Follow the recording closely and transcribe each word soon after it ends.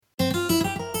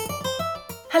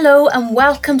Hello and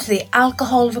welcome to the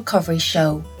Alcohol Recovery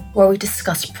Show, where we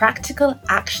discuss practical,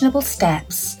 actionable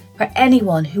steps for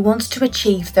anyone who wants to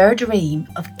achieve their dream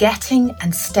of getting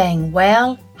and staying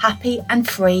well, happy and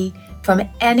free from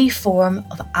any form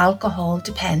of alcohol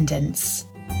dependence.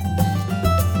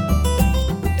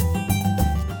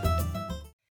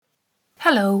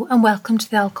 Hello and welcome to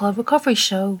the Alcohol Recovery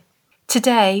Show.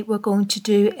 Today we're going to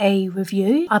do a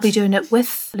review. I'll be doing it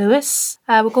with Lewis.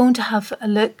 We're going to have a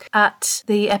look at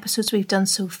the episodes we've done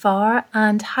so far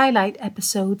and highlight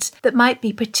episodes that might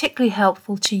be particularly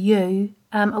helpful to you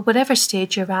at whatever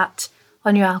stage you're at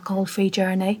on your alcohol-free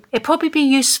journey. It'd probably be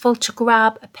useful to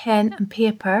grab a pen and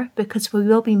paper because we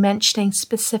will be mentioning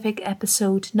specific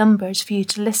episode numbers for you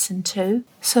to listen to.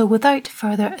 So without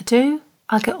further ado,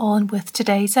 I'll get on with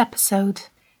today's episode.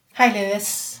 Hi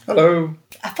Lewis. Hello.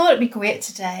 I thought it'd be great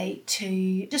today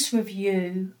to just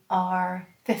review our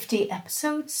 50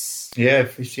 episodes. Yeah,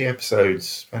 50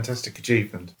 episodes. Fantastic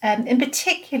achievement. In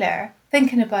particular,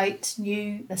 thinking about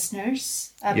new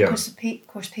listeners. Because of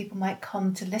course people might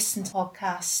come to listen to the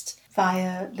podcast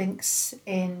via links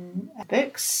in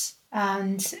books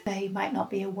and they might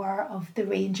not be aware of the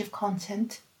range of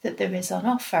content that there is on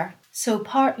offer. So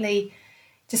partly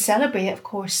to celebrate, of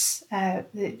course,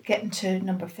 getting to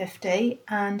number 50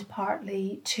 and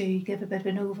partly to give a bit of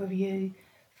an overview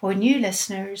for new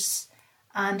listeners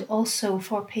and also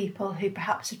for people who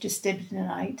perhaps have just dipped in and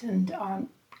out and aren't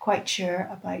quite sure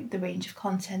about the range of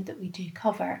content that we do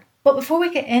cover. But before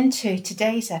we get into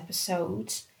today's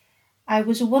episode, I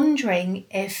was wondering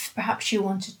if perhaps you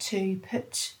wanted to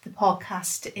put the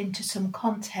podcast into some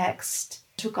context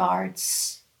as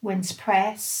regards Wins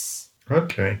Press.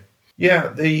 Okay. Yeah,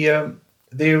 the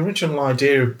original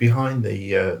idea behind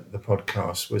the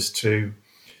podcast was to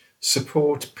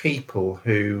support people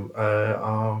who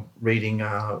are reading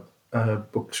our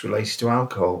books related to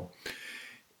alcohol.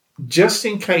 Just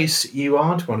in case you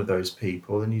aren't one of those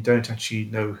people and you don't actually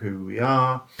know who we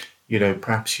are,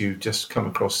 perhaps you've just come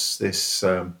across this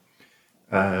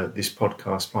this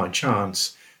podcast by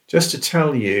chance. Just to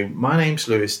tell you, my name's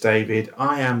Lewis David.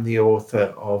 I am the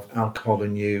author of Alcohol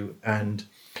and You and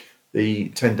the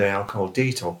 10-day alcohol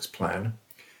detox plan.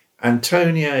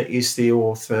 Antonia is the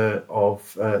author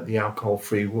of The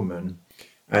Alcohol-Free Woman,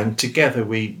 and together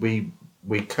we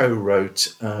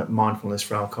co-wrote Mindfulness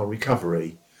for Alcohol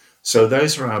Recovery. So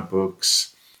those are our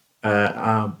books.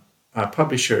 Our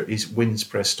publisher is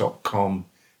winspress.com,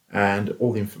 and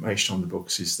all the information on the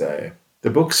books is there.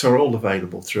 The books are all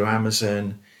available through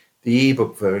Amazon. The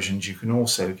ebook versions you can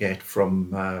also get from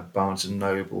Barnes &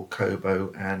 Noble,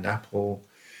 Kobo and Apple.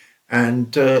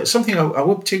 And something I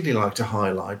would particularly like to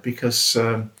highlight, because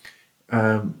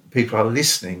people are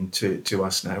listening to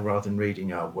us now rather than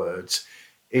reading our words,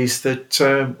 is that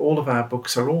all of our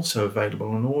books are also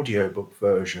available in audiobook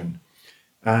version.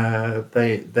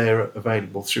 They're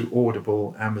available through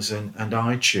Audible, Amazon and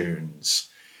iTunes.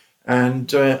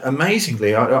 And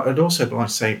amazingly, I'd also like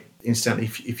to say, incidentally,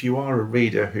 if you are a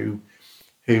reader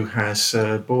who has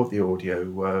bought the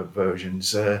audio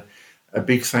versions, a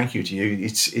big thank you to you.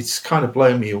 It's kind of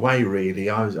blown me away, really.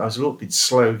 I was a little bit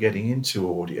slow getting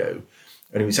into audio,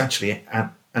 and it was actually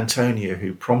Antonia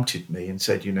who prompted me and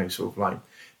said, sort of like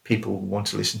people want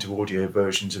to listen to audio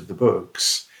versions of the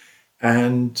books.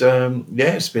 And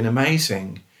it's been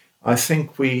amazing. I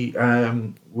think we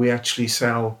actually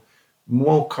sell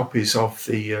more copies of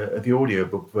the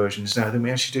audiobook versions now than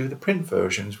we actually do the print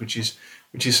versions, which is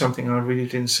something I really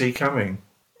didn't see coming.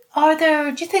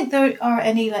 Do you think there are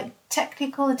any the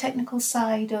technical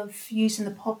side of using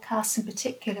the podcast in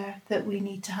particular that we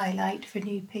need to highlight for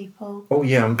new people? Oh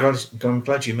yeah, I'm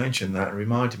glad you mentioned that and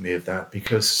reminded me of that,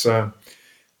 because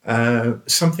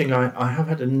something I have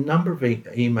had a number of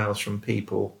emails from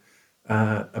people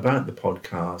about the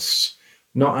podcasts,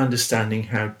 not understanding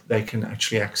how they can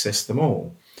actually access them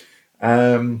all.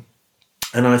 And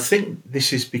I think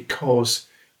this is because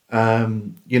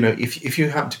if you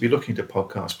happen to be looking at a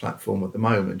podcast platform at the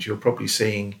moment, you're probably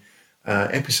seeing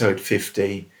episode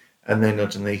 50 and then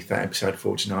underneath that episode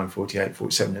 49, 48,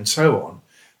 47 and so on,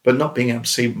 but not being able to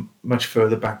see much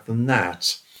further back than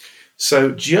that. So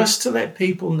just to let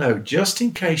people know, just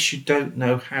in case you don't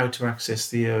know how to access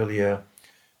the earlier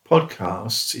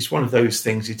podcasts, it's one of those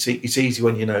things, it's easy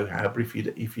when you know how, but if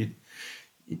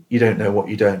you don't know what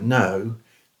you don't know,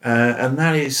 and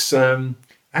that is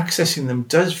accessing them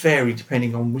does vary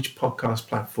depending on which podcast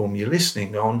platform you're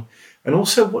listening on and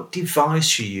also what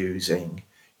device you're using.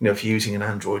 If you're using an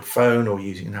Android phone or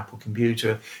using an Apple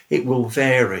computer, it will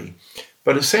vary.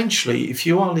 But essentially, if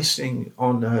you are listening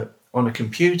on a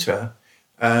computer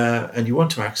and you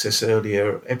want to access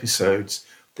earlier episodes,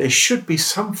 there should be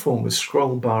some form of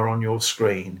scroll bar on your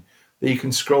screen that you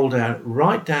can scroll down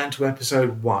right down to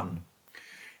episode 1.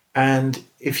 And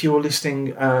if you're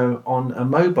listening on a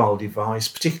mobile device,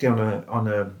 particularly on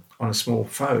a small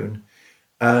phone,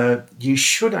 you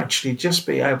should actually just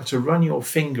be able to run your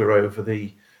finger over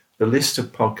the list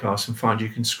of podcasts and find you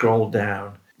can scroll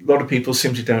down. A lot of people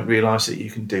simply don't realise that you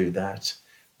can do that,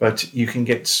 but you can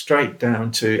get straight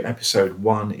down to episode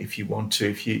 1 if you want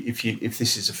to. If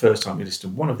this is the first time you listen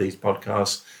to one of these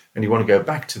podcasts and you want to go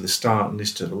back to the start and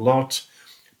listen to the lot,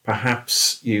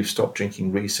 perhaps you've stopped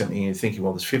drinking recently and you're thinking,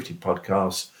 well, there's 50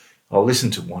 podcasts, I'll listen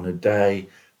to one a day.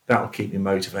 That'll keep me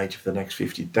motivated for the next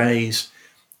 50 days.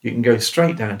 You can go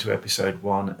straight down to episode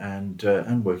 1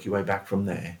 and work your way back from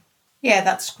there. Yeah,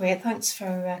 that's great. Thanks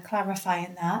for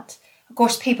clarifying that. Of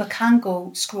course, people can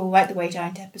scroll right the way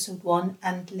down to episode 1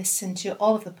 and listen to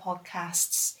all of the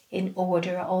podcasts in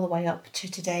order all the way up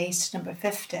to today's number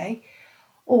 50.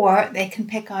 Or they can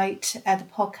pick out the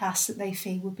podcasts that they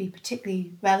feel would be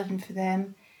particularly relevant for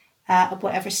them at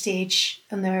whatever stage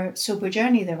in their sober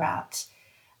journey they're at.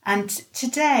 And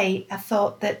today I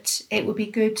thought that it would be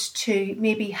good to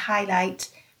maybe highlight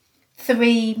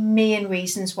 3 main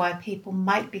reasons why people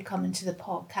might be coming to the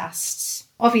podcasts.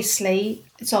 Obviously,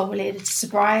 it's all related to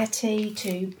sobriety,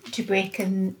 to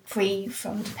breaking free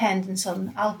from dependence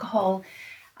on alcohol,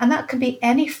 and that can be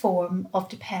any form of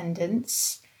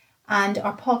dependence. And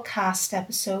our podcast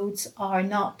episodes are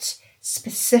not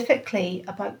specifically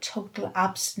about total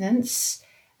abstinence.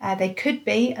 They could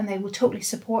be, and they will totally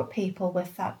support people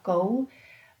with that goal.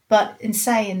 But in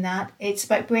saying that, it's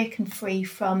about breaking free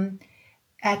from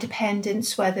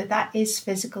dependence, whether that is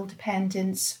physical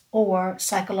dependence or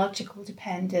psychological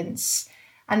dependence.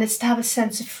 And it's to have a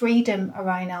sense of freedom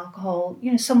around alcohol.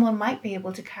 You know, someone might be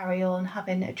able to carry on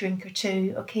having a drink or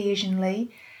two occasionally,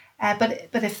 but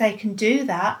if they can do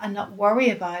that and not worry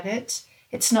about it,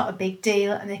 it's not a big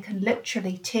deal, and they can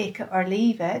literally take it or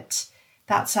leave it,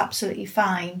 that's absolutely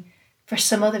fine. For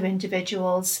some other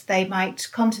individuals, they might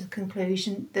come to the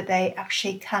conclusion that they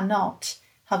actually cannot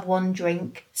have one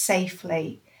drink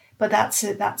safely. But that's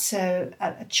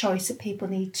a choice that people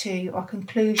need to, or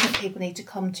conclusion that people need to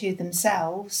come to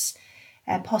themselves,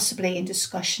 possibly in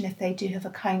discussion if they do have a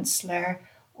counsellor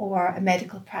or a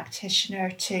medical practitioner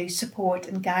to support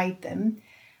and guide them.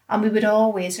 And we would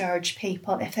always urge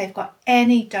people, if they've got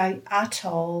any doubt at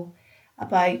all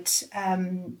about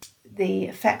the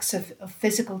effects of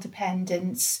physical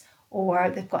dependence, or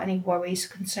they've got any worries,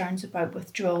 concerns about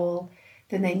withdrawal,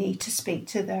 then they need to speak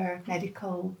to their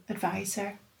medical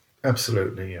advisor.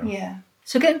 Absolutely, yeah. Yeah.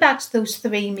 So getting back to those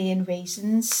 3 main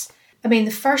reasons, I mean,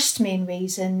 the first main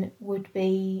reason would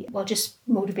be, well, just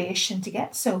motivation to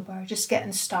get sober, just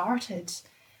getting started.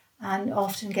 And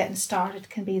often getting started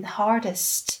can be the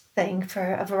hardest thing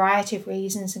for a variety of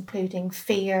reasons, including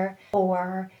fear,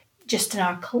 or just in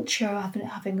our culture,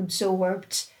 having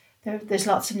absorbed. There's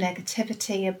lots of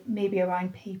negativity maybe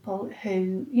around people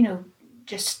who, you know,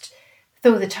 just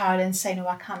throw the towel in and say, no,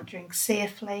 I can't drink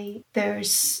safely.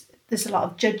 There's a lot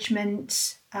of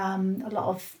judgment, a lot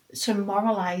of sort of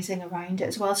moralising around it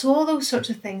as well. So all those sorts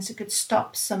of things that could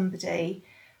stop somebody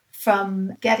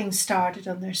from getting started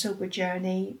on their sober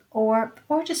journey, or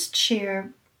just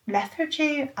sheer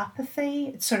lethargy, apathy.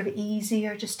 It's sort of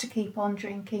easier just to keep on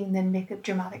drinking than make a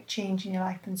dramatic change in your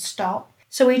life and stop.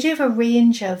 So we do have a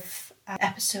range of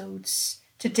episodes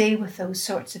to deal with those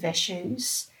sorts of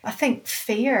issues. I think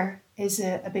fear is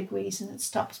a big reason that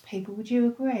stops people. Would you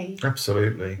agree?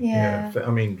 Absolutely. Yeah. I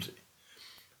mean,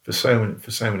 for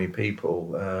so many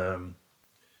people,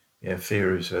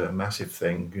 fear is a massive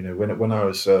thing. You know, when I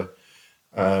was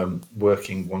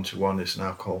working one-to-one as an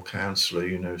alcohol counsellor,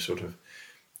 you know, sort of,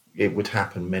 it would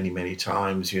happen many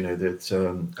times. You know,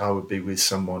 that I would be with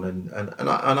someone and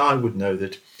I would know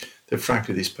that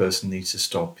frankly this person needs to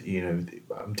stop. You know,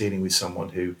 I'm dealing with someone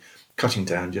who cutting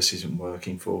down just isn't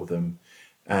working for them.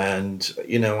 And,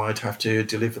 you know, I'd have to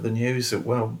deliver the news that,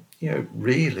 well, you know,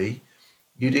 really,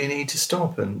 you do need to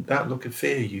stop. And that look of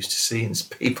fear you used to see in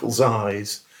people's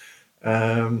eyes.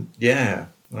 I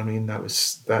mean, that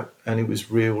was that, and it was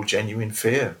real, genuine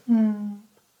fear.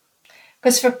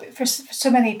 Because for so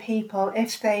many people,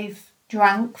 if they've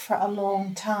drank for a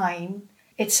long time,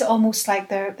 it's almost like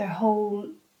their whole,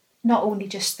 not only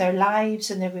just their lives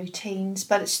and their routines,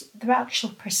 but it's their actual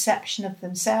perception of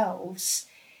themselves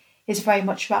is very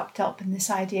much wrapped up in this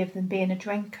idea of them being a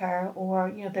drinker, or,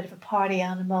 you know, a bit of a party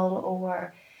animal,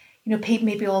 or, you know, people,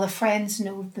 maybe all the friends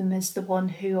know them as the one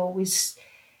who always,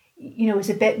 you know, is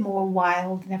a bit more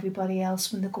wild than everybody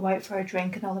else when they go out for a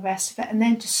drink and all the rest of it. And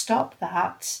then to stop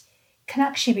that can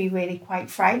actually be really quite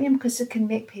frightening, because it can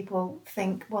make people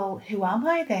think, well, who am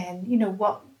I then?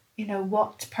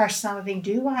 What personality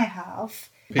do I have?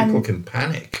 People can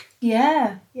panic.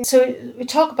 Yeah. So we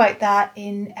talk about that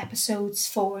in episodes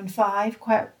 4 and 5.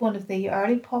 Quite one of the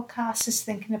early podcasts is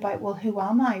thinking about, well, who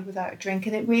am I without a drink?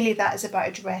 And that is about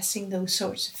addressing those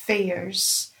sorts of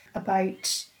fears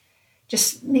about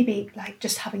just maybe like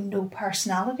just having no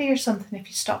personality or something if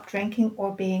you stop drinking,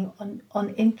 or being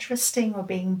uninteresting, or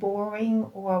being boring,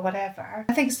 or whatever.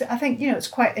 I think it's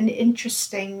quite an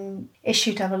interesting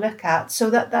issue to have a look at. So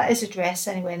that is addressed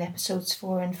anyway in episodes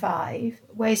 4 and 5.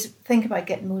 Ways to think about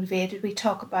getting motivated. We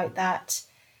talk about that.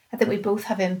 I think we both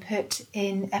have input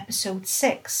in episode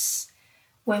 6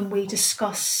 when we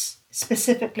discuss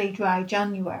specifically dry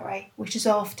January, which is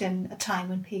often a time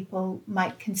when people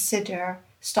might consider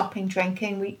stopping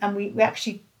drinking. We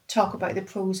actually talk about the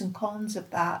pros and cons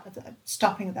of that, of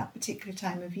stopping at that particular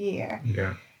time of year.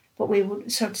 Yeah. But we will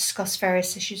sort of discuss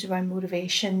various issues around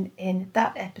motivation in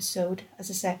that episode,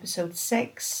 as is episode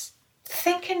 6.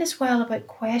 Thinking as well about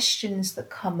questions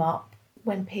that come up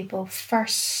when people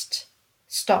first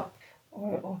stop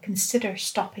or consider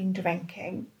stopping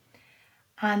drinking.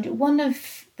 And one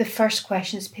of the first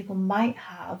questions people might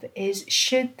have is,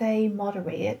 should they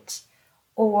moderate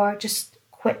or just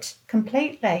quit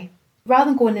completely? Rather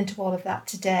than going into all of that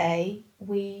today,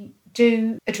 we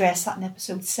do address that in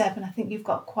episode 7. I think you've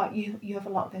got you have a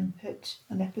lot of input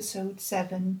on episode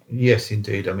 7. Yes,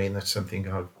 indeed. I mean, that's something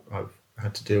I've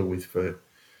had to deal with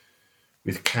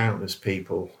with countless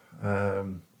people.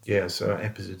 So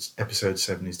episode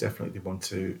 7 is definitely the one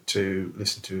to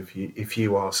listen to if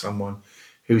you are someone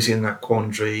who's in that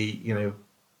quandary.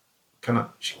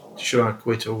 Should I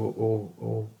quit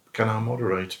or can I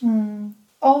moderate?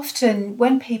 Often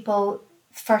when people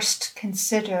first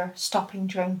consider stopping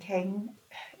drinking,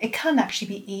 it can actually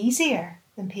be easier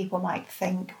than people might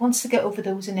think. Once they get over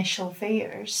those initial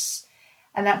fears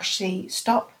and actually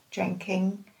stop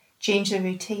drinking, change their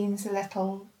routines a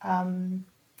little,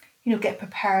 get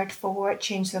prepared for it,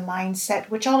 change their mindset,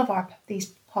 which all of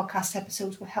these podcast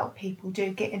episodes will help people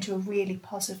do, get into a really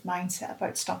positive mindset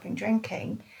about stopping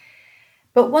drinking.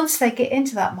 But once they get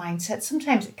into that mindset,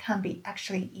 sometimes it can be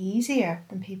actually easier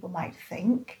than people might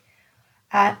think.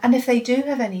 And if they do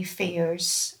have any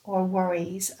fears or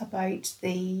worries about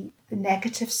the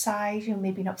negative side,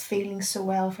 maybe not feeling so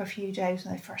well for a few days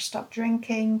when they first stop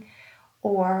drinking,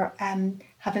 or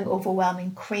having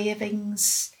overwhelming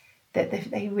cravings that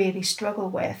they really struggle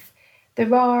with,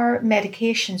 there are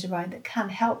medications around that can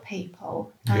help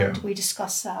people, and we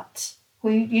discuss that.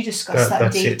 You discuss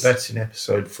that indeed. That's in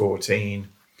episode 14.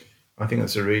 I think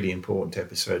that's a really important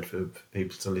episode for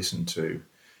people to listen to.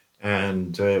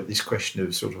 And this question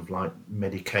of sort of like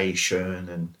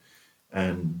medication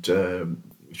and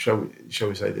shall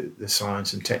we say the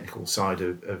science and technical side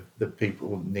of that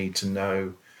people need to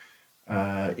know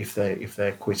if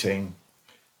they're quitting.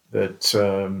 That's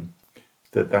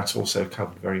also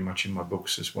covered very much in my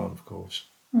books as well, of course.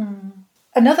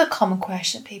 Another common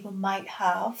question that people might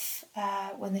have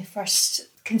when they first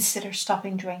consider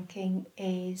stopping drinking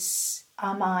is,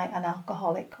 am I an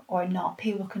alcoholic or not?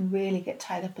 People can really get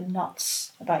tied up in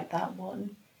knots about that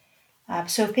one.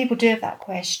 So if people do have that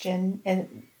question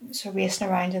and sort of racing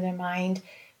around in their mind,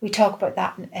 we talk about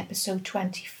that in episode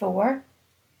 24.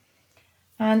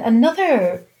 And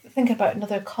another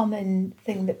common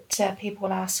thing that people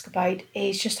will ask about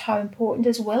is just how important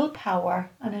is willpower.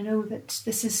 And I know that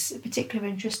this is a particular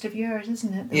interest of yours,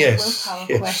 isn't it? The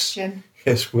willpower question.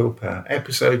 Yes, willpower.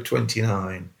 Episode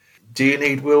 29. Do you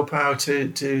need willpower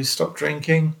to stop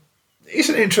drinking? It's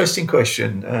an interesting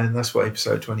question, and that's what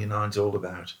episode 29 is all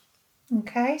about.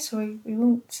 Okay, so we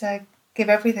won't give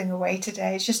everything away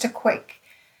today. It's just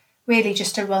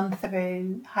just a run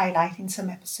through, highlighting some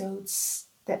episodes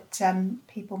that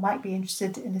people might be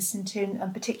interested in listening to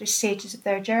on particular stages of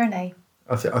their journey.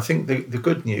 I think the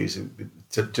good news,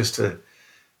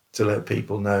 to let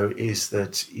people know, is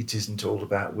that it isn't all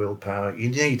about willpower. You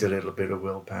need a little bit of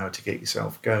willpower to get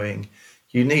yourself going.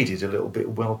 You needed a little bit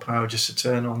of willpower just to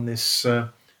turn on this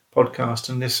podcast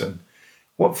and listen.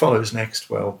 What follows next?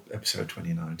 Well, episode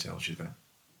 29 tells you that.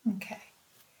 Okay.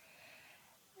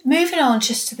 Moving on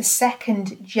just to the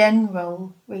second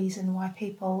general reason why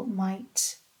people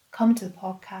might come to the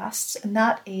podcasts, and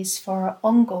that is for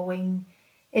ongoing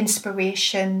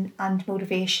inspiration and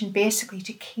motivation, basically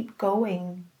to keep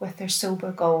going with their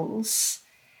sober goals.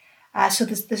 So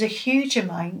there's a huge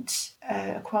amount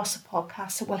across the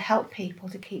podcast that will help people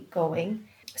to keep going.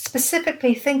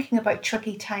 Specifically thinking about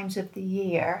tricky times of the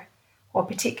year or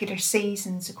particular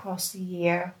seasons across the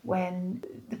year when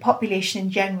the population in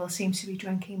general seems to be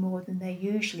drinking more than they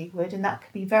usually would, and that can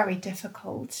be very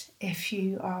difficult if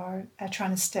you are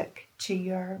trying to stick to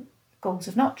your goals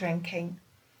of not drinking.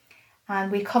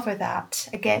 And we cover that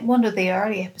again, one of the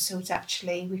early episodes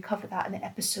actually, we cover that in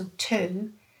episode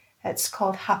 2. It's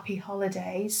called Happy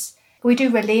Holidays. We do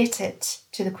relate it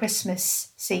to the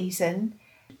Christmas season.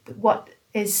 What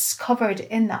is covered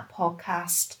in that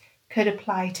podcast could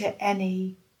apply to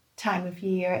any time of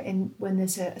year when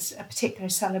there's a particular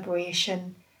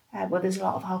celebration where there's a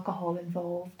lot of alcohol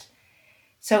involved.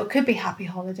 So it could be happy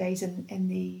holidays in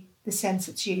the sense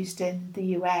it's used in the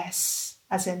US,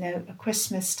 as in a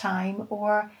Christmas time,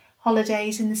 or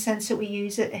holidays in the sense that we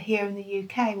use it here in the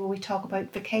UK where we talk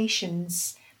about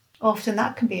vacations. Often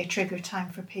that can be a trigger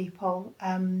time for people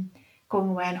going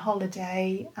away on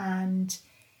holiday and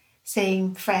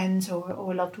seeing friends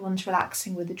or loved ones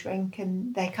relaxing with a drink,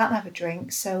 and they can't have a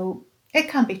drink, so it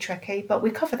can be tricky, but we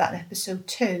cover that in episode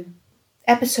 2.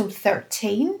 Episode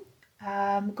 13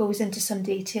 goes into some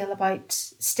detail about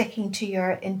sticking to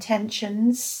your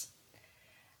intentions,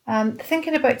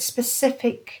 thinking about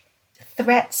specific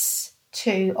threats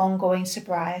to ongoing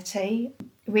sobriety.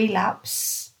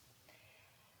 Relapse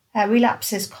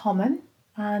is common,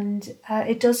 and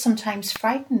it does sometimes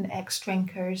frighten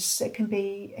ex-drinkers. It can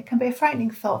be a frightening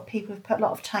thought. People have put a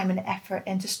lot of time and effort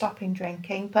into stopping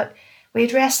drinking, but we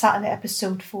address that in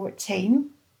episode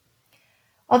 14.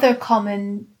 Other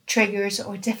common triggers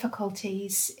or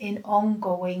difficulties in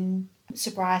ongoing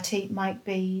sobriety might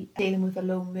be dealing with a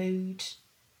low mood,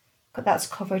 but that's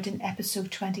covered in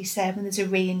episode 27. There's a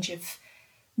range of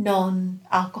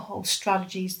non-alcohol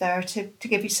strategies there to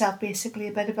give yourself basically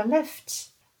a bit of a lift.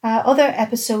 Other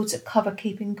episodes that cover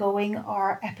keeping going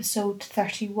are episode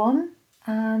 31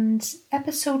 and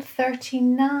episode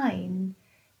 39.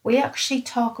 We actually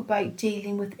talk about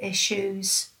dealing with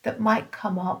issues that might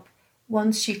come up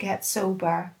once you get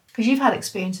sober. Because you've had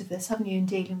experience of this, haven't you, in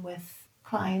dealing with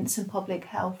clients and public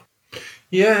health?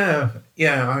 Yeah.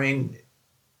 I mean,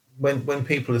 when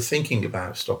people are thinking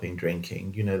about stopping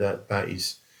drinking, that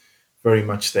is very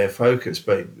much their focus.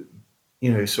 But,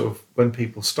 sort of when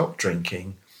people stop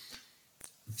drinking,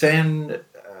 then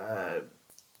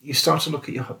you start to look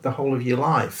at the whole of your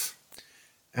life.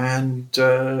 And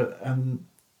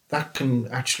that can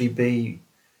actually be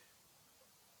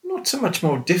not so much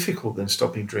more difficult than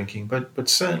stopping drinking, but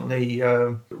certainly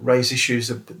raise issues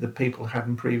that people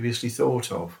hadn't previously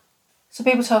thought of. So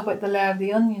people talk about the layer of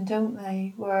the onion, don't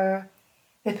they? Where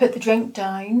they put the drink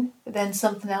down, but then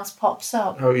something else pops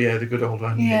up. Oh yeah, the good old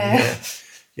onion. Yeah.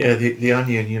 The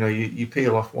onion. You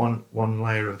peel off one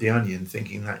layer of the onion,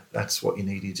 thinking that's what you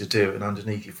needed to do, and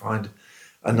underneath you find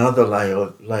another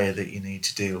layer that you need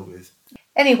to deal with.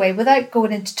 Anyway, without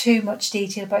going into too much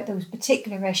detail about those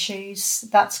particular issues,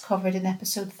 that's covered in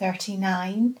episode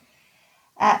 39.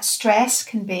 Stress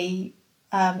can be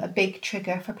a big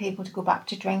trigger for people to go back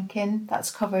to drinking.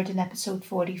 That's covered in episode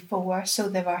 44. So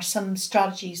there are some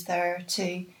strategies there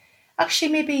to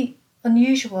actually maybe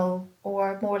unusual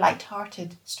or more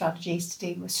light-hearted strategies to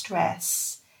deal with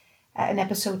stress in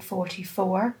episode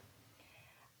 44.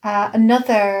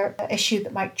 Another issue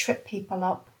that might trip people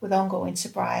up with ongoing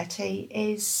sobriety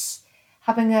is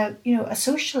having a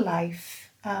social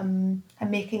life and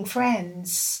making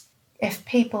friends. If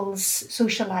people's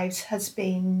social lives has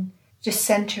been just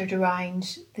centred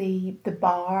around the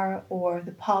bar or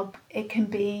the pub, it can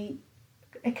be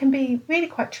really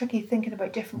quite tricky thinking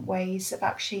about different ways of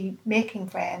actually making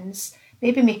friends,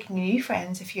 maybe making new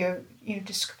friends if you're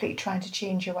just completely trying to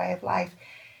change your way of life.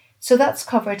 So that's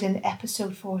covered in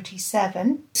episode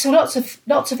 47. So lots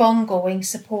of ongoing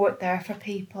support there for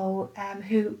people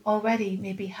who already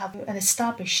maybe have an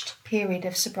established period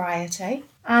of sobriety.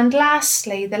 And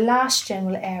lastly, the last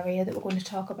general area that we're going to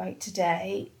talk about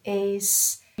today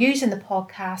is using the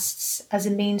podcasts as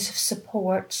a means of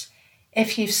support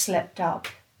if you've slipped up,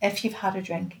 if you've had a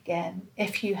drink again,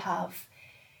 if you have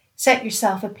set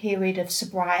yourself a period of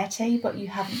sobriety but you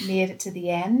haven't made it to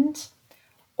the end,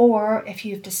 or if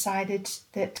you've decided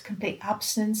that complete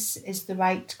abstinence is the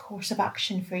right course of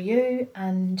action for you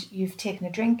and you've taken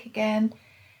a drink again.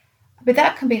 But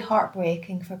that can be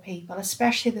heartbreaking for people,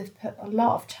 especially if they've put a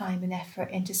lot of time and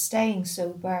effort into staying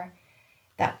sober.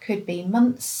 That could be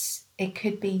months, it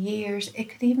could be years, it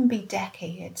could even be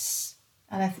decades.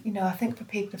 And I think for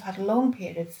people who've had a long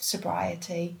period of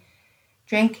sobriety,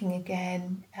 drinking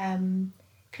again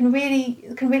can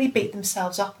really beat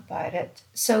themselves up about it.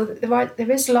 So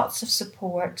there is lots of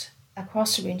support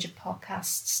across a range of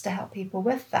podcasts to help people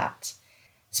with that.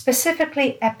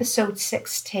 Specifically, episode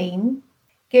 16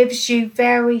 gives you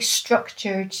very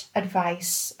structured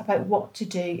advice about what to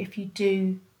do if you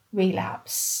do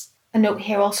relapse. A note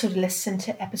here also to listen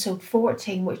to episode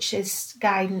 14, which is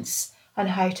guidance on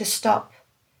how to stop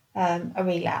a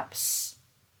relapse.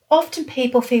 Often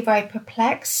people feel very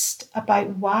perplexed about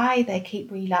why they keep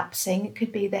relapsing. It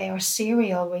could be they are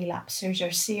serial relapsers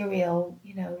or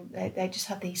they just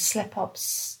have these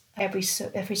slip-ups every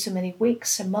so many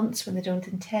weeks or months when they don't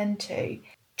intend to.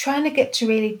 Trying to get to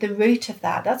really the root of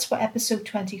that, that's what episode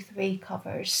 23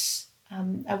 covers.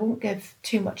 I won't give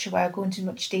too much away or go into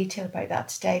much detail about that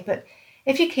today, but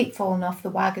if you keep falling off the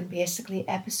wagon, basically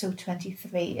episode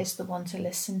 23 is the one to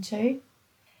listen to.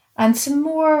 And some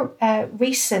more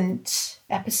recent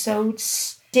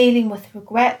episodes dealing with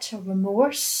regret or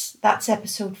remorse, that's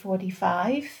episode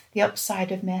 45, the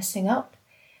upside of messing up.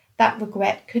 That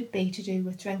regret could be to do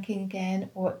with drinking again,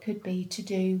 or it could be to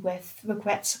do with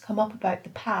regrets that come up about the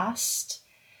past,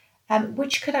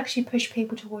 which could actually push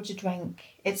people towards a drink.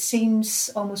 It seems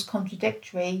almost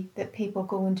contradictory that people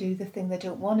go and do the thing they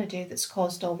don't want to do that's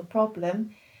caused all the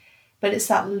problem, but it's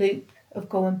that loop of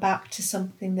going back to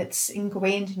something that's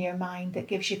ingrained in your mind that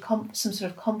gives you some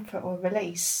sort of comfort or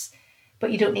release.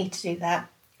 But you don't need to do that.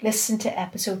 Listen to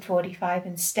episode 45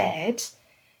 instead,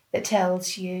 that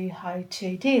tells you how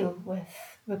to deal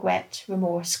with regret,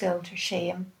 remorse, guilt or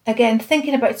shame. Again,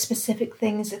 thinking about specific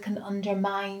things that can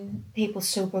undermine people's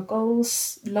sober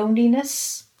goals.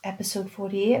 Loneliness, episode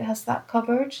 48 has that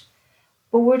covered.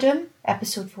 Boredom,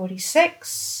 episode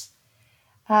 46.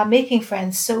 Making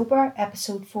friends sober,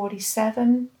 episode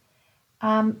 47.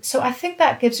 So I think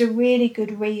that gives a really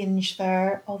good range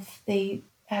there of the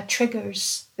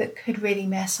triggers that could really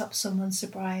mess up someone's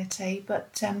sobriety.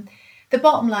 But the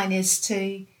bottom line is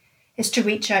to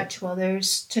reach out to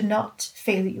others, to not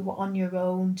feel that you're on your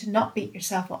own, to not beat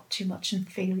yourself up too much and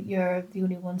feel that you're the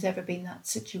only one's ever been in that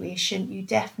situation. You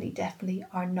definitely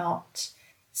are not.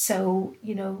 So,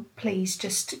 please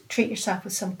just treat yourself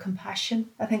with some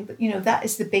compassion. I think that, that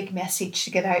is the big message to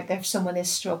get out there if someone is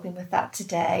struggling with that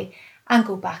today, and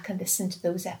go back and listen to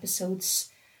those episodes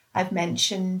I've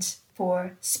mentioned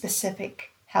for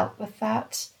specific help with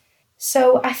that.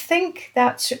 So I think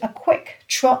that's a quick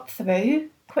trot through,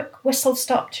 quick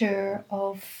whistle-stop tour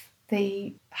of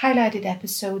the highlighted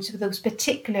episodes with those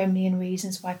particular main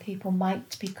reasons why people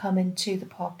might be coming to the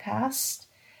podcast.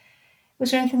 Was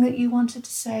there anything that you wanted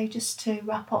to say just to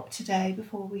wrap up today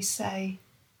before we say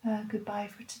goodbye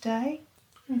for today?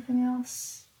 Anything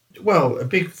else? Well, a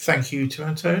big thank you to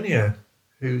Antonia,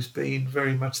 who's been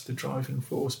very much the driving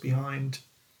force behind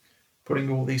putting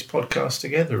all these podcasts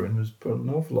together and has put an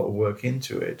awful lot of work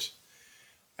into it.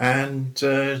 And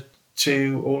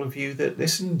to all of you that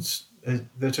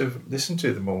that have listened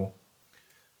to them all.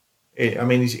 The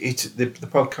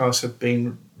podcasts have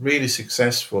been really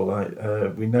successful.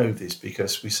 We know this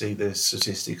because we see the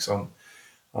statistics on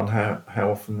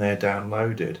how often they're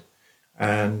downloaded,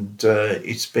 and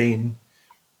it's been,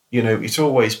 it's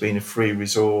always been a free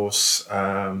resource.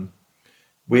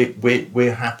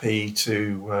 We're happy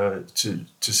to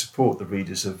support the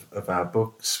readers of our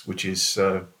books, which is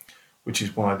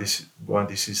why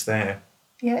this is there.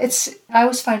 Yeah, I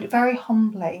always find it very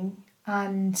humbling.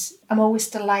 And I'm always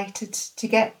delighted to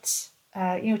get,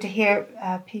 to hear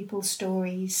people's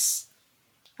stories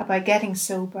about getting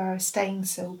sober, staying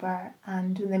sober,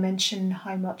 and when they mention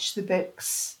how much the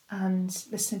books and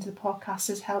listening to the podcast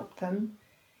has helped them.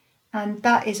 And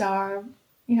that is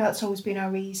that's always been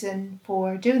our reason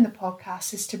for doing the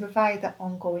podcast, is to provide that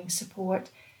ongoing support.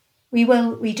 We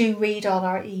do read all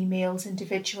our emails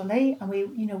individually, and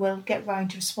we'll get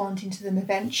round to responding to them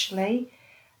eventually.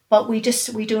 But we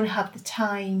don't have the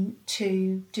time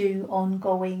to do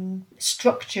ongoing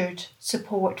structured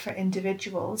support for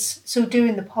individuals. So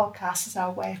doing the podcast is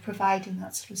our way of providing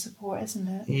that sort of support, isn't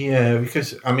it? Yeah,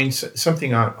 because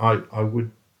something I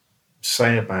would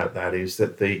say about that is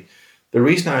that the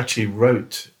reason I actually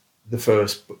wrote the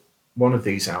first one of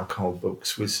these alcohol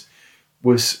books was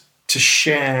to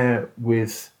share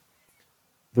with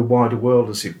the wider world,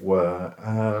 as it were,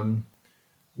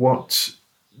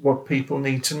 what people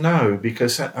need to know,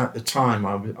 because at the time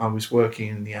I was working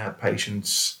in the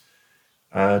outpatients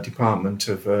department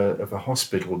of a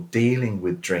hospital dealing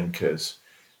with drinkers,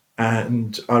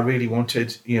 and I really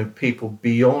wanted people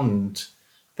beyond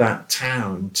that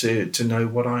town to know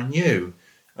what I knew,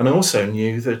 and I also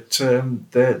knew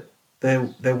that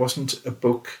there wasn't a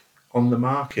book on the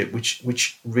market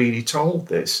which really told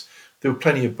this. There were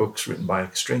plenty of books written by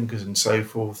ex-drinkers and so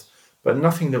forth, but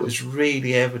nothing that was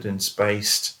really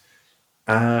evidence-based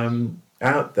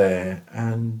out there.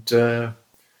 And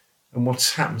and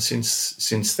what's happened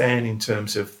since then in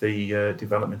terms of the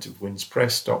development of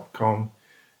winspress.com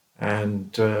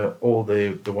and all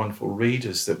the wonderful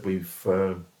readers that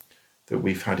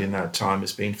we've had in that time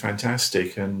has been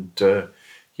fantastic. And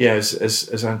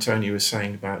as Antonio was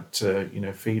saying about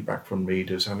feedback from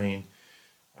readers, I mean,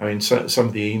 some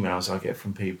of the emails I get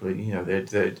from people,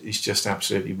 it's just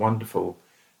absolutely wonderful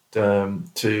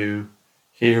to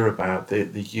hear about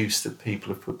the use that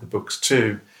people have put the books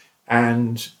to.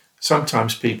 And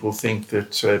sometimes people think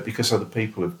that because other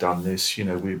people have done this,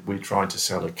 we're trying to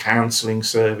sell a counselling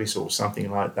service or something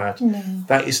like that. No.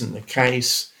 That isn't the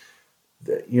case.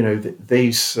 These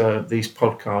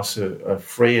podcasts are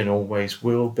free and always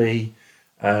will be.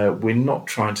 We're not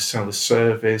trying to sell a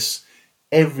service.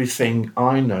 Everything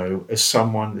I know as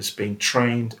someone that's been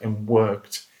trained and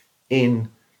worked in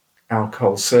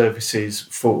alcohol services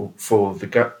for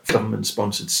the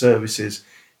government-sponsored services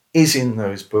is in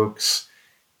those books.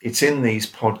 It's in these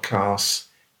podcasts.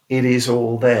 It is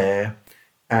all there.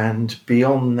 And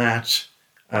beyond that,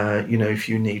 if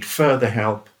you need further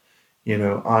help,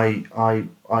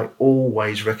 I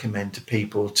always recommend to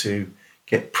people to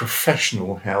get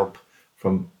professional help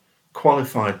from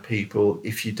qualified people.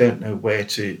 If you don't know where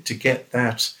to get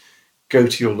that, go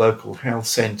to your local health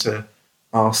centre,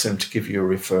 ask them to give you a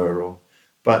referral.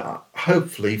 But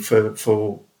hopefully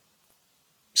for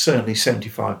certainly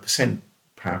 75%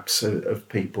 perhaps of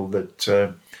people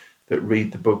that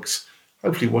read the books,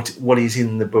 hopefully what is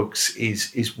in the books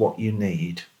is what you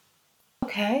need.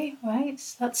 Okay, right.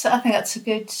 I think that's a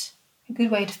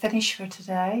good way to finish for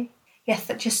today.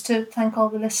 Yes, just to thank all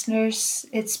the listeners.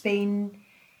 It's been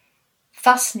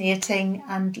fascinating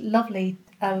and lovely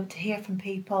to hear from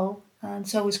people, and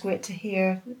it's always great to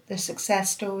hear their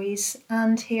success stories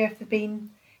and hear if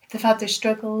they've had their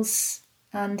struggles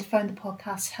and found the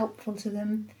podcast helpful to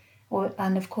them,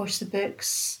 and of course the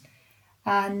books.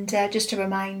 And just a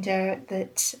reminder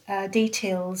that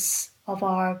details of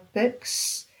our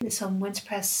books, it's on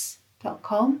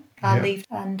winspress.com. I'll leave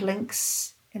and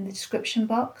links in the description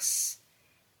box.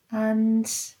 And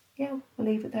we'll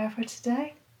leave it there for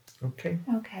today. Okay.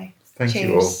 Thank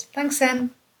you all. Thanks, then.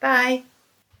 Bye.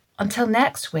 Until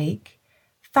next week,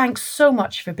 thanks so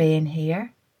much for being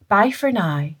here. Bye for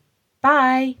now.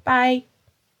 Bye.